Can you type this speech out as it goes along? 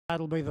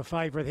That'll be the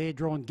favourite here,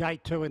 drawn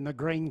gate 2 in the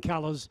green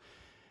colours.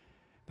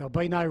 There'll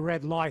be no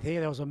red light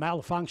here. There was a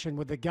malfunction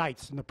with the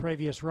gates in the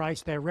previous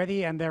race. They're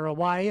ready and they're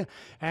away.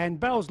 And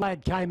Bell's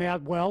Lad came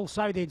out well.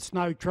 So did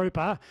Snow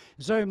Trooper.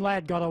 Zoom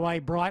Lad got away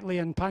brightly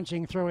and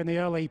punching through in the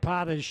early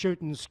part as Shoot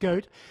and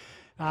Scoot.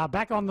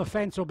 Back on the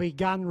fence will be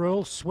Gun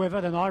Rule,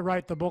 Swivet, and I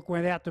Wrote the Book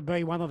went out to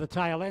be one of the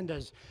tail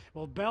enders.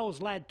 Well,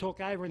 Bell's Lad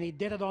took over and he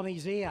did it on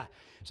his ear.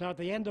 So at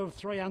the end of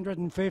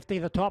 350,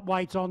 the top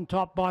weight's on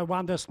top by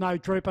Wonder Snow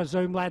Trooper.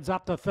 Zoom Lad's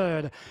up to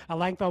third. A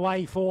length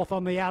away fourth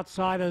on the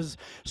outsiders.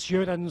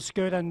 Shoot and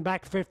Scoot, and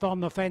back fifth on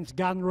the fence.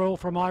 Gun Rule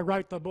from I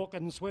Wrote the Book,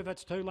 and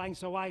Swivet's 2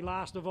 lengths away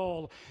last of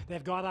all.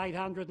 They've got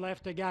 800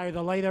 left to go.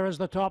 The leader is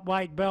the top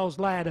weight, Bell's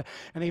Lad,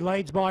 and he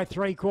leads by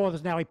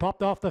 3/4 now. He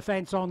popped off the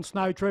fence on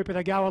Snow Trooper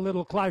to go a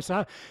little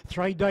closer.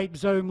 3 deep,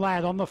 Zoom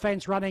Lad. On the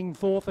fence running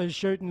fourth is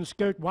Shoot and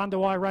Scoot.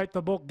 Wonder I Wrote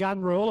the Book, Gun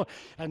Rule,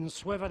 and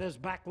Swivet is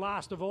back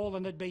last of all,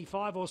 and it'd be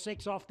 5 or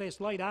 6 off this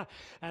leader,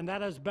 and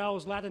that is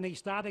Bell's Lad, and he's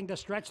starting to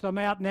stretch them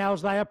out now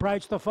as they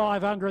approach the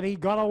 500. He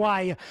got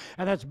away,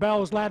 and it's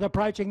Bell's Lad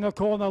approaching the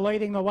corner,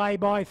 leading the way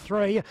by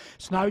 3.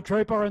 Snow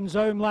Trooper and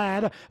Zoom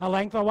Lad a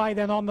length away.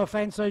 Then on the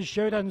fences,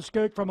 Shoot and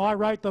Scoot from I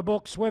Wrote the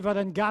Book, Swivet,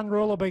 and Gun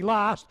Rule will be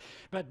last,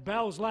 but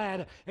Bell's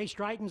Lad, he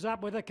straightens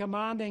up with a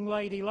commanding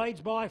lead. He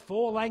leads by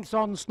 4 lengths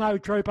on Snow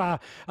Trooper.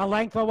 A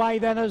length away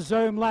then is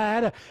Zoom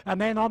Lad,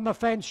 and then on the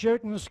fence,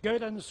 Shoot and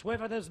Scoot, and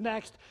Swivet is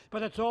next,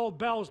 but it's all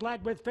Bell's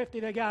Lad with 50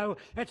 to go.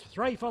 It's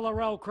 3 for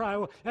Laurel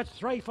Crow. It's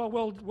 3 for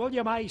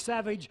William A.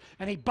 Savage,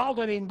 and he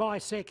bolted in by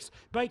 6.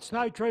 Beat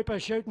Snow Trooper,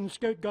 Shoot and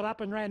Scoot, got up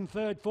and ran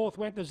third. Fourth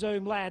went to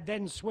Zoom Lad,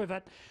 then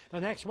Swivet.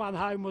 The next one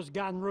home was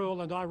Gun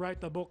Rule, and I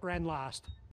Wrote the Book ran last.